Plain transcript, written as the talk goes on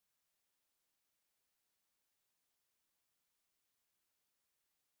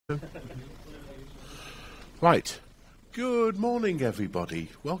Right. Good morning, everybody.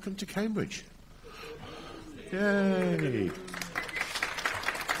 Welcome to Cambridge. Yay.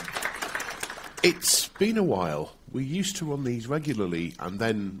 It's been a while. We used to run these regularly, and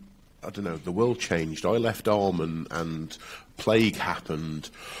then, I don't know, the world changed. I left Arm and plague happened,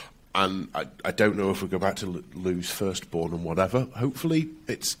 and I don't know if we'll go back to lose firstborn and whatever. Hopefully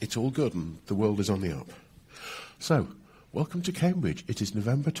it's all good and the world is on the up. So, welcome to Cambridge. It is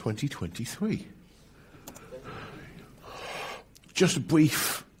November 2023. Just a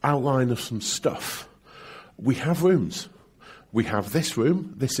brief outline of some stuff. We have rooms. We have this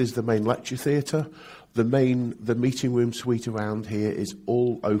room. This is the main lecture theatre. The meeting room suite around here is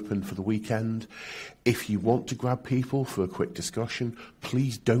all open for the weekend. If you want to grab people for a quick discussion,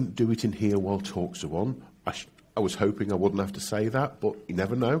 please don't do it in here while talks are on. I was hoping I wouldn't have to say that, but you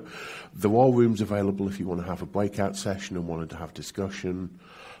never know. There are rooms available if you want to have a breakout session and wanted to have discussion.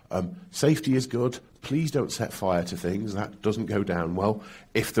 Safety is good. Please don't set fire to things. That doesn't go down well.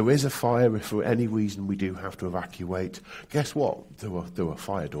 If there is a fire, if for any reason we do have to evacuate, guess what? There were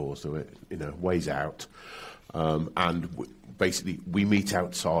fire doors. There were ways out. Basically, we meet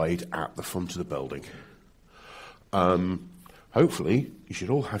outside at the front of the building. Hopefully, you should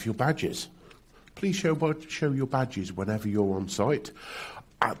all have your badges. Please show your badges whenever you're on site.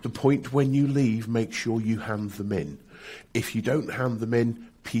 At the point when you leave, make sure you hand them in. If you don't hand them in,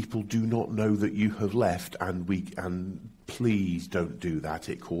 people do not know that you have left, and please don't do that.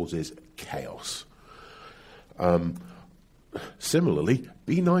 It causes chaos. Similarly,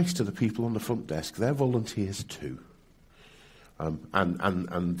 be nice to the people on the front desk. They're volunteers too.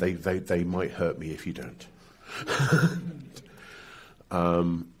 And they might hurt me if you don't.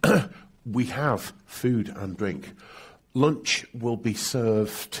 We have food and drink. Lunch will be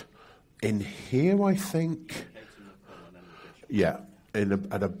served in here, I think. Yeah,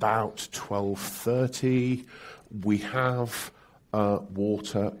 at about 12:30. We have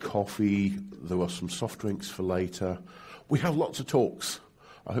water, coffee. There are some soft drinks for later. We have lots of talks.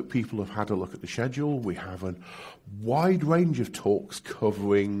 I hope people have had a look at the schedule. We have a wide range of talks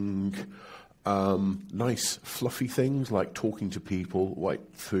covering nice, fluffy things like talking to people, right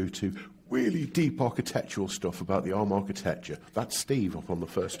through to really deep architectural stuff about the Arm architecture. That's Steve up on the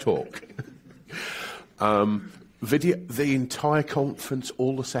first talk. The entire conference,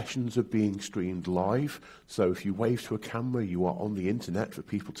 all the sessions are being streamed live. So if you wave to a camera, you are on the internet for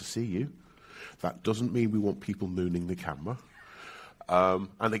people to see you. That doesn't mean we want people mooning the camera.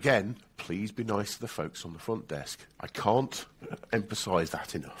 And again, please be nice to the folks on the front desk. I can't emphasize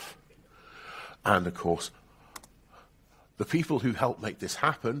that enough. And of course, the people who help make this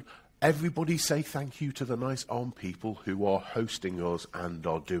happen, everybody say thank you to the nice Arm people who are hosting us and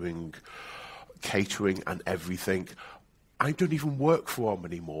are doing catering and everything. I don't even work for Arm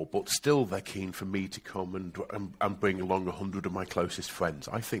anymore, but still they're keen for me to come and bring along 100 of my closest friends.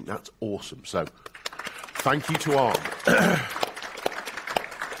 I think that's awesome. So thank you to Arm.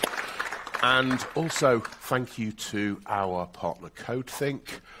 And also thank you to our partner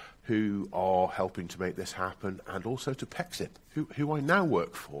CodeThink, who are helping to make this happen, and also to Pexip, who I now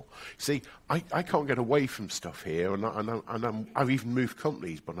work for. See, I can't get away from stuff here, and I've even moved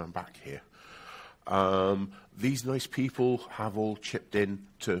companies, but I'm back here. These nice people have all chipped in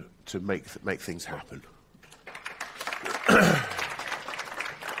to make things happen.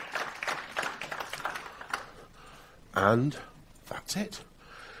 And that's it.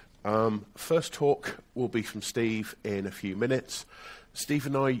 First talk will be from Steve in a few minutes. Steve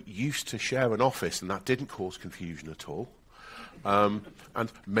and I used to share an office, and that didn't cause confusion at all. And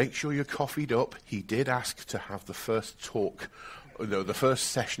make sure you're coffeeed up. He did ask to have the first talk, the first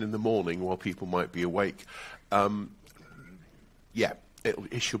session in the morning while people might be awake. Yeah,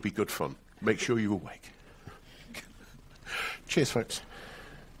 it should be good fun. Make sure you're awake. Cheers, folks.